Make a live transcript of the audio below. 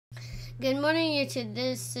Good morning, YouTube.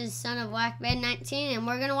 This is son of WakMed19, and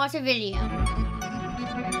we're gonna watch a video.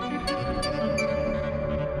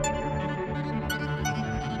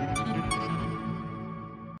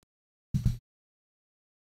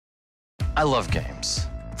 I love games.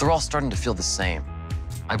 They're all starting to feel the same.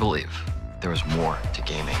 I believe there is more to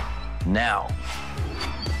gaming now.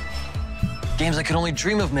 Games I could only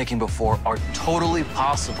dream of making before are totally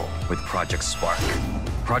possible with Project Spark.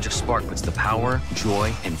 Project Spark puts the power,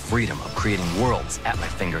 joy, and freedom of creating worlds at my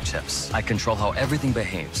fingertips. I control how everything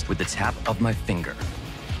behaves with the tap of my finger.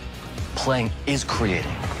 Playing is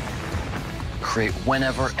creating. Create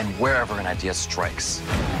whenever and wherever an idea strikes.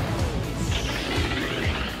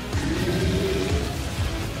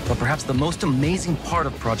 But perhaps the most amazing part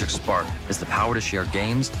of Project Spark is the power to share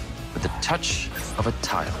games with the touch of a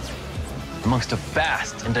tile. Amongst a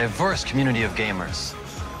vast and diverse community of gamers,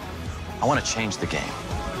 I want to change the game.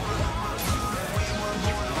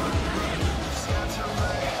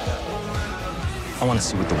 I want to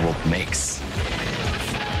see what the world makes.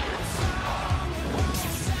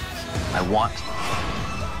 I want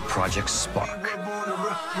Project Spark.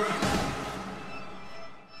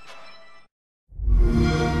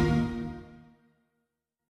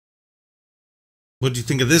 What do you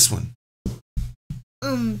think of this one?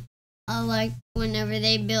 I like whenever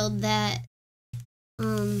they build that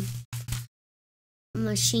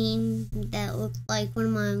machine that looked like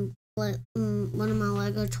one of my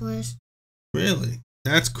Lego toys. Really?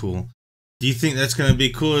 That's cool. Do you think that's going to be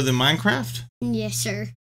cooler than Minecraft? Yes, sir.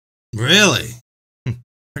 Really? Heard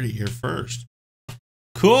it here first.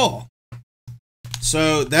 Cool.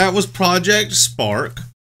 So that was Project Spark.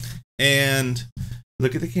 And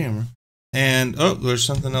look at the camera. And oh, there's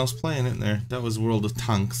something else playing in there. That was World of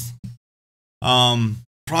Tanks.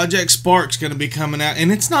 Project Spark's going to be coming out,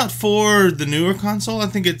 and it's not for the newer console. I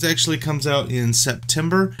think it actually comes out in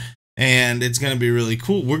September, and it's going to be really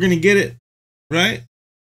cool. We're going to get it, right?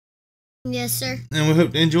 Yes, sir. And we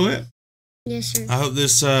hope to enjoy it. Yes, sir. I hope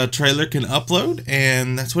this trailer can upload,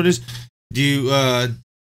 and that's what it is. Do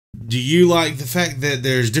you like the fact that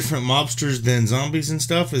there's different mobsters than zombies and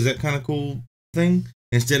stuff? Is that kind of cool thing?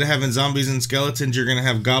 Instead of having zombies and skeletons, you're going to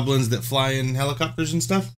have goblins that fly in helicopters and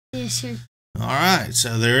stuff? Yes, sir. All right,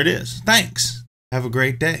 so there it is. Thanks. Have a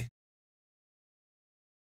great day.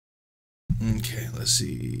 Okay, let's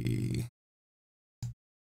see.